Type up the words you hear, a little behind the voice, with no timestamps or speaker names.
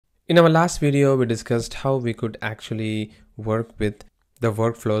In our last video, we discussed how we could actually work with the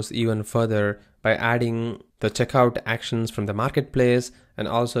workflows even further by adding the checkout actions from the marketplace, and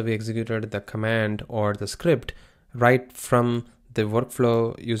also we executed the command or the script right from the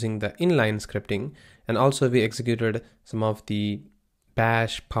workflow using the inline scripting, and also we executed some of the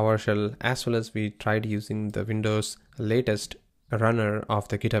Bash, PowerShell, as well as we tried using the Windows latest runner of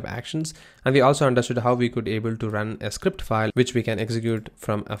the GitHub Actions, and we also understood how we could able to run a script file which we can execute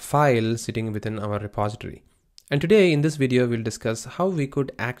from a file sitting within our repository. And today in this video we'll discuss how we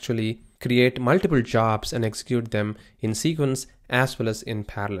could actually create multiple jobs and execute them in sequence as well as in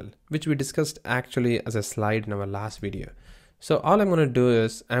parallel, which we discussed actually as a slide in our last video. So all I'm going to do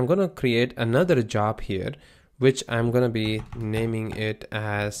is I'm going to create another job here, which I'm going to be naming it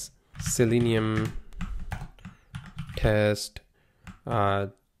as Selenium test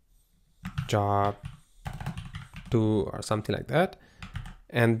job 2 or something like that,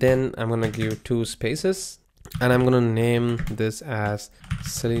 and then I'm gonna give 2 spaces, and I'm gonna name this as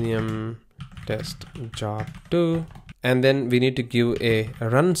Selenium test job 2, and then we need to give a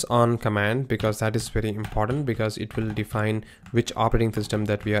runs on command because that is very important, because it will define which operating system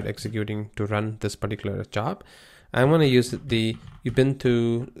that we are executing to run this particular job. I'm going to use the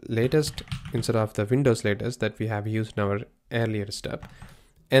Ubuntu latest instead of the Windows latest that we have used in our earlier step.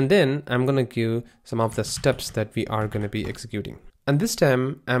 And then I'm going to give some of the steps that we are going to be executing. And this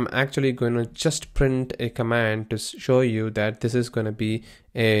time I'm actually going to just print a command to show you that this is going to be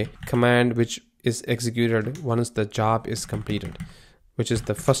a command which is executed once the job is completed, which is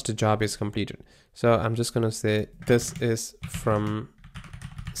the first job is completed. So I'm just going to say this is from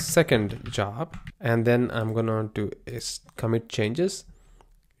second job, and then I'm gonna do is commit changes,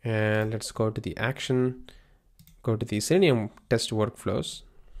 and let's go to the action, go to the Selenium test workflows,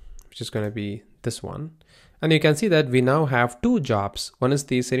 which is going to be this one, and you can see that we now have 2 jobs. One is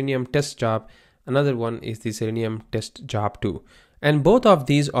the Selenium test job, another one is the Selenium test job 2, and both of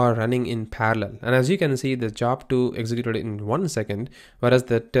these are running in parallel. And as you can see, the job 2 executed in 1 second, whereas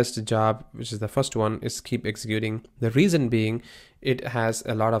the test job, which is the first one, is keep executing. The reason being it has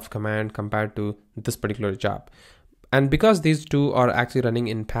a lot of command compared to this particular job. And because these 2 are actually running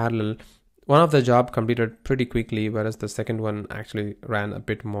in parallel, one of the job completed pretty quickly, whereas the second one actually ran a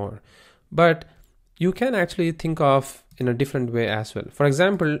bit more. But you can actually think of in a different way as well. For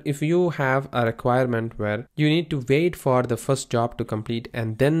example, if you have a requirement where you need to wait for the first job to complete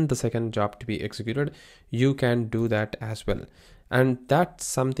and then the second job to be executed, you can do that as well. And that's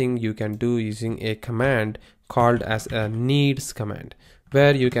something you can do using a command called as a needs command,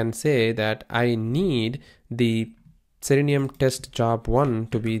 where you can say that I need the Selenium test job 1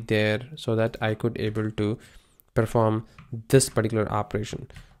 to be there so that I could able to perform this particular operation.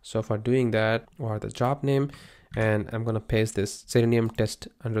 So for doing that, or the job name, and I'm going to paste this Selenium test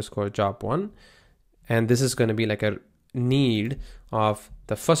underscore job 1, and this is going to be like a need of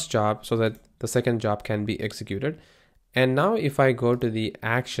the first job so that the second job can be executed. And now if I go to the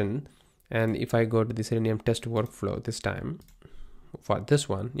action, and if I go to the Selenium test workflow this time for this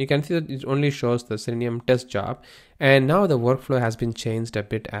one, you can see that it only shows the Selenium test job, and now the workflow has been changed a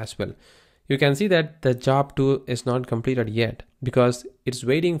bit as well. You can see that the job 2 is not completed yet because it's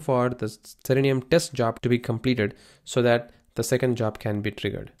waiting for the Selenium test job to be completed so that the second job can be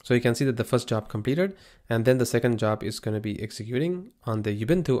triggered. So you can see that the first job completed, and then the second job is going to be executing on the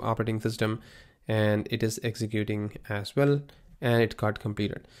Ubuntu operating system, and it is executing as well, and it got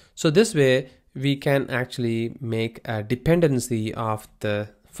completed. So this way we can actually make a dependency of the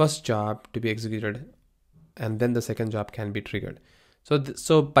first job to be executed, and then the second job can be triggered.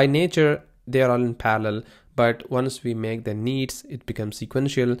 So by nature they are all in parallel, but once we make the needs, it becomes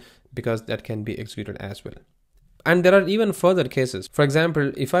sequential because that can be executed as well. And there are even further cases. For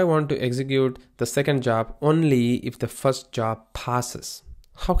example, if I want to execute the second job only if the first job passes,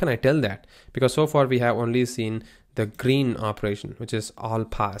 how can I tell that? Because so far we have only seen the green operation, which is all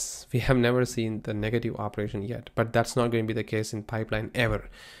pass. We have never seen the negative operation yet, but that's not going to be the case in pipeline ever,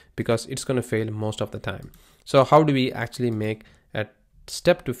 because it's going to fail most of the time. So how do we actually make a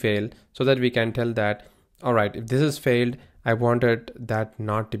step to fail so that we can tell that, all right, if this is failed, I wanted that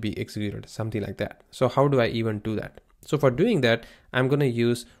not to be executed, something like that. So how do I even do that? So for doing that, I'm going to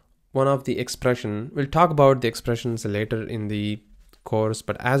use one of the expression. We'll talk about the expressions later in the course,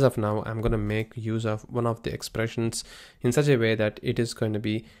 but as of now, I'm going to make use of one of the expressions in such a way that it is going to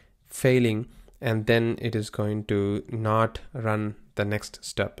be failing, and then it is going to not run the next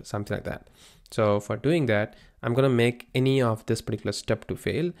step, something like that. So for doing that, I'm going to make any of this particular step to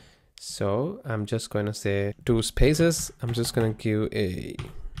fail. So I'm just going to say 2 spaces. I'm just going to give a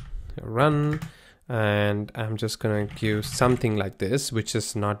run and I'm just gonna give something like this, which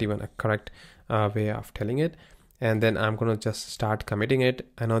is not even a correct way of telling it. And then I'm gonna just start committing it.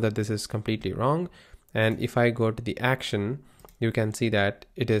 I know that this is completely wrong. And if I go to the action, you can see that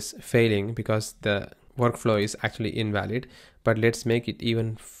it is failing because the workflow is actually invalid. But let's make it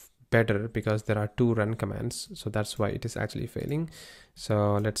even better because there are 2 run commands. So that's why it is actually failing.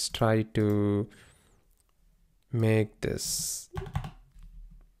 So let's try to make this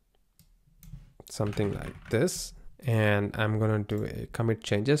something like this. And I'm going to do a commit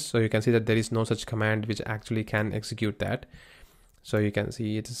changes. So you can see that there is no such command which actually can execute that. So you can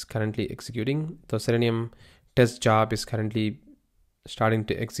see it is currently executing. The Selenium test job is currently starting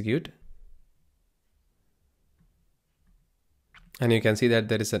to execute. And you can see that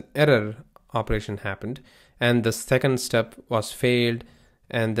there is an error operation happened, and the second step was failed,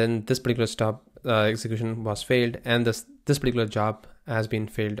 and then this particular step execution was failed, and this particular job has been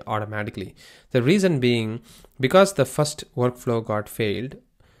failed automatically. The reason being because the first workflow got failed,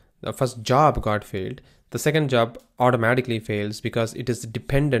 the first job got failed, the second job automatically fails because it is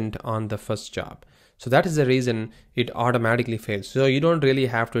dependent on the first job. So that is the reason it automatically fails. So you don't really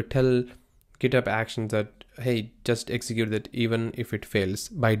have to tell GitHub Actions that, hey, just execute it even if it fails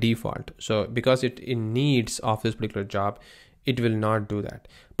by default. So because it in needs of this particular job, it will not do that.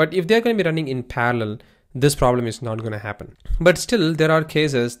 But if they're going to be running in parallel, this problem is not going to happen. But still, there are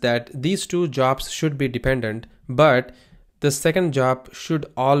cases that these 2 jobs should be dependent, but the second job should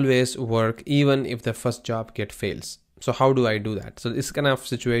always work even if the first job fails. So how do I do that? So this kind of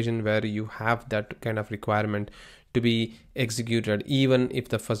situation where you have that kind of requirement to be executed even if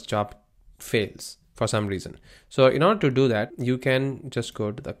the first job fails for some reason. So in order to do that, you can just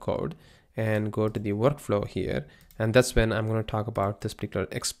go to the code and go to the workflow here. And that's when I'm going to talk about this particular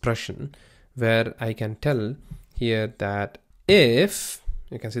expression where I can tell here that if,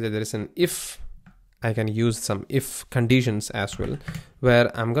 you can see that there is an if, I can use some if conditions as well,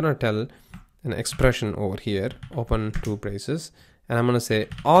 where I'm going to tell an expression over here, open 2 braces, and I'm going to say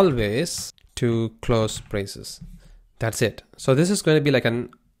always to close braces. That's it. So this is going to be like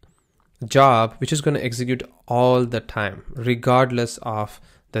an job which is going to execute all the time regardless of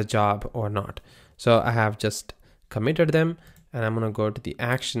the job or not. So I have just committed them, and I'm going to go to the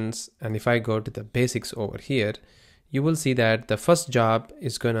actions, and if I go to the basics over here, you will see that the first job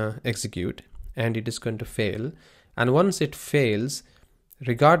is going to execute and it is going to fail, and once it fails,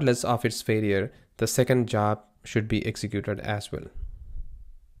 regardless of its failure, the second job should be executed as well.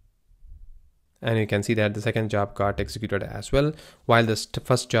 And you can see that the second job got executed as well, while the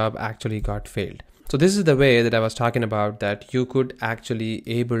first job actually got failed. So this is the way that I was talking about, that you could actually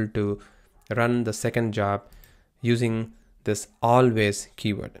able to run the second job using this always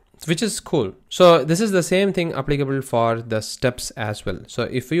keyword, which is cool. So this is the same thing applicable for the steps as well. So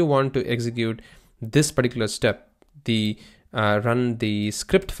if you want to execute this particular step, the run the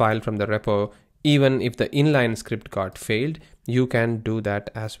script file from the repo, even if the inline script got failed, you can do that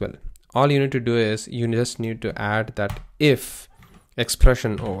as well. All you need to do is you just need to add that if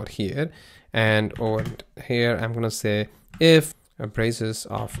expression over here, and over here I'm going to say if braces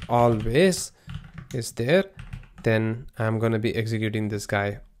of always is there, then I'm going to be executing this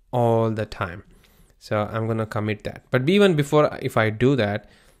guy all the time. So I'm going to commit that. But even before, if I do that,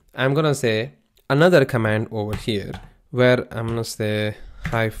 I'm going to say another command over here where I'm going to say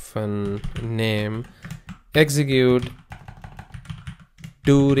 -name execute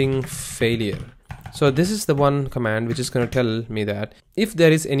during failure. So this is the one command which is going to tell me that if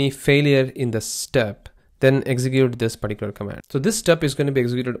there is any failure in the step, then execute this particular command. So this step is going to be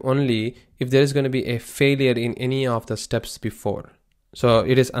executed only if there is going to be a failure in any of the steps before. So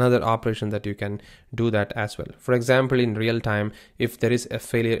it is another operation that you can do that as well. For example, in real time, if there is a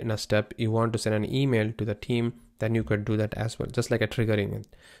failure in a step, you want to send an email to the team, then you could do that as well, just like a triggering it.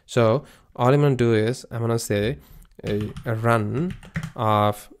 So all I'm going to do is I'm going to say a run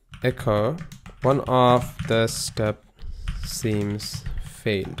of echo one of the step seems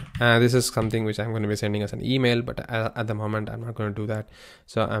failed. This is something which I'm going to be sending as an email, but at the moment I'm not going to do that.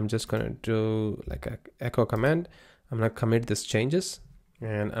 So I'm just going to do like a echo command. I'm going to commit this changes,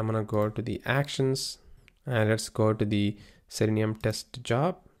 and I'm going to go to the actions, and let's go to the Selenium test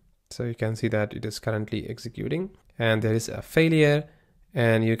job. So you can see that it is currently executing, and there is a failure,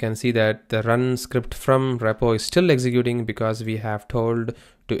 and you can see that the run script from repo is still executing because we have told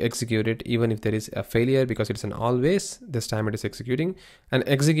to execute it even if there is a failure, because it's an always. This time it is executing, and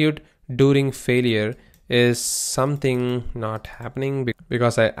execute during failure is something not happening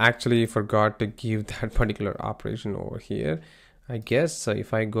because I actually forgot to give that particular operation over here, I guess. So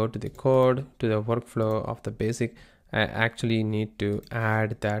if I go to the code, to the workflow of the basic, I actually need to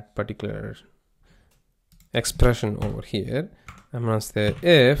add that particular expression over here. I'm gonna say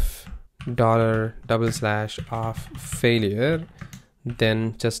if $of failure,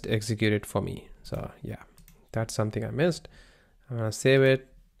 then just execute it for me. So yeah, that's something I missed. I'm gonna save it,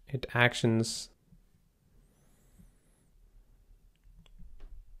 hit actions.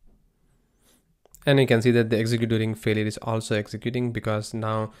 And you can see that the execute during failure is also executing, because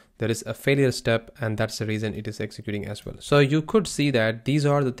now there is a failure step, and that's the reason it is executing as well. So you could see that these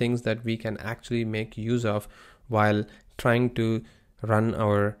are the things that we can actually make use of while trying to run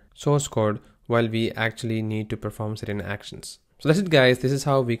our source code, while we actually need to perform certain actions. So that's it, guys. This is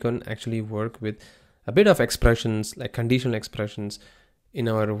how we can actually work with a bit of expressions, like conditional expressions in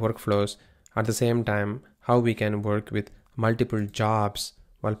our workflows. At the same time, how we can work with multiple jobs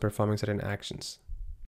while performing certain actions.